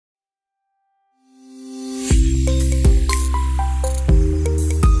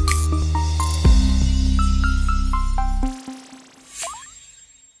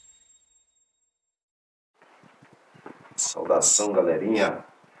Educação, galerinha.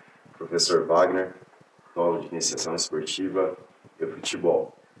 Professor Wagner, aula de Iniciação Esportiva e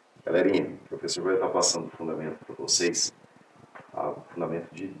Futebol. Galerinha, o professor vai estar passando o fundamento para vocês, o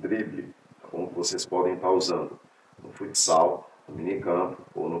fundamento de drible, tá bom? Que vocês podem estar usando no futsal, no minicampo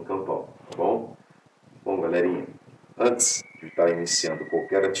ou no campão, tá bom? Bom, galerinha, antes de estar iniciando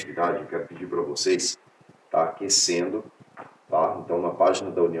qualquer atividade, eu quero pedir para vocês estar aquecendo, tá? Então, na página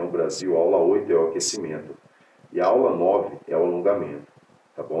da União Brasil, a aula 8 é o aquecimento e a aula 9 é o alongamento,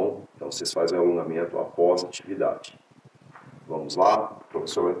 tá bom? Então, vocês fazem o alongamento após a atividade. Vamos lá? O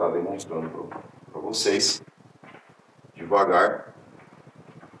professor vai estar demonstrando para vocês, devagar.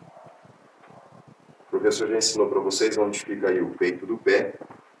 O professor já ensinou para vocês onde fica aí o peito do pé.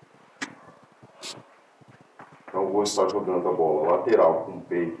 Então, vou estar jogando a bola lateral com o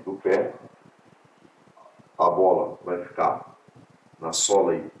peito do pé. A bola vai ficar na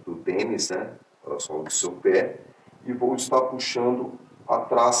sola aí do tênis, né? Na sola do seu pé. E vou estar puxando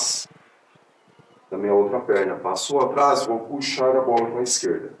atrás também a outra perna. Passou atrás, vou puxar a bola com a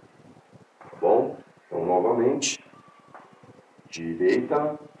esquerda. Tá bom? Então, novamente.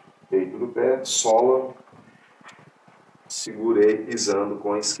 Direita, peito do pé, sola. Segurei pisando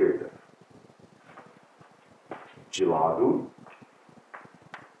com a esquerda. De lado.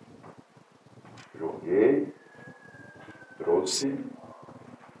 Joguei. Trouxe.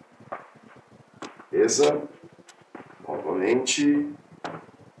 Beleza. Novamente.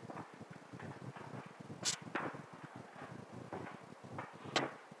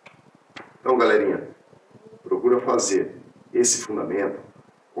 Então, galerinha, procura fazer esse fundamento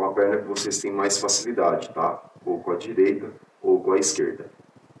com a perna que vocês têm mais facilidade, tá? Ou com a direita ou com a esquerda.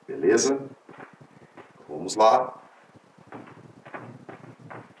 Beleza? Vamos lá.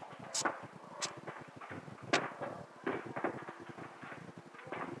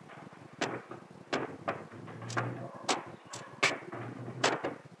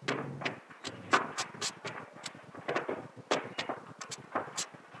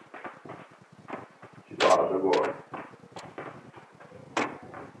 De lado agora.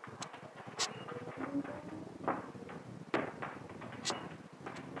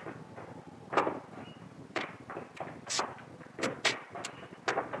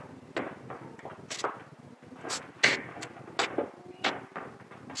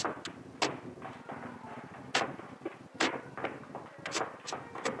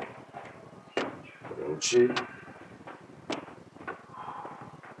 Frente.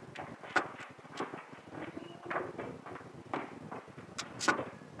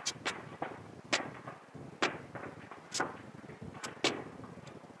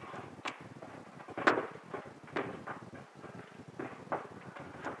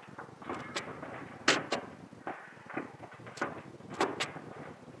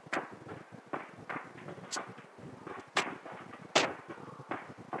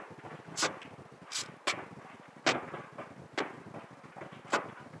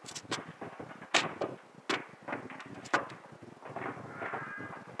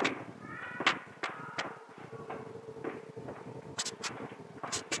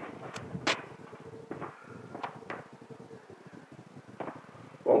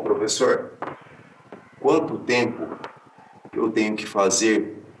 Bom, professor, quanto tempo eu tenho que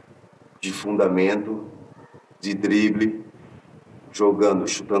fazer de fundamento, de drible, jogando,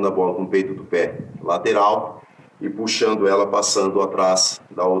 chutando a bola com o peito do pé lateral e puxando ela, passando atrás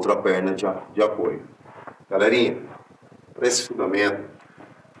da outra perna de apoio? Galerinha, para esse fundamento,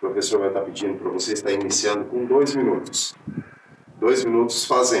 o professor vai estar pedindo para você estar iniciando com 2 minutos. 2 minutos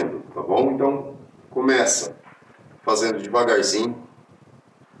fazendo, tá bom? Então, começa fazendo devagarzinho,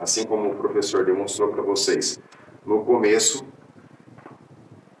 assim como o professor demonstrou para vocês no começo,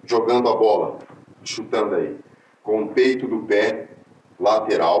 jogando a bola, chutando aí, com o peito do pé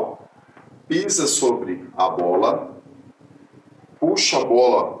lateral, pisa sobre a bola, puxa a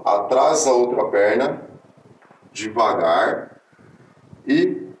bola atrás da outra perna, devagar,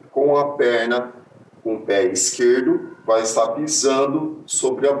 e com a perna, com o pé esquerdo, vai estar pisando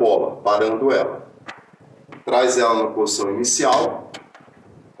sobre a bola, parando ela. Traz ela na posição inicial.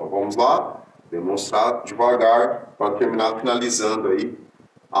 Então vamos lá, demonstrar devagar para terminar finalizando aí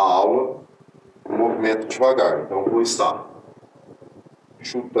a aula com movimento devagar. Então vou estar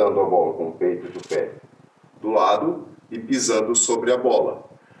chutando a bola com o peito do pé do lado e pisando sobre a bola.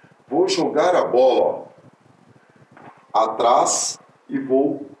 Vou jogar a bola atrás e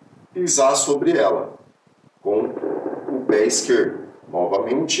vou pisar sobre ela com o pé esquerdo.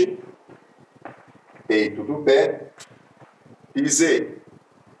 Novamente, peito do pé, pisei.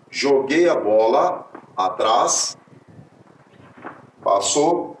 Joguei a bola atrás,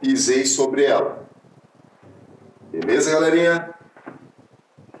 passou, pisei sobre ela. Beleza, galerinha?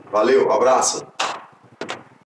 Valeu, abraço!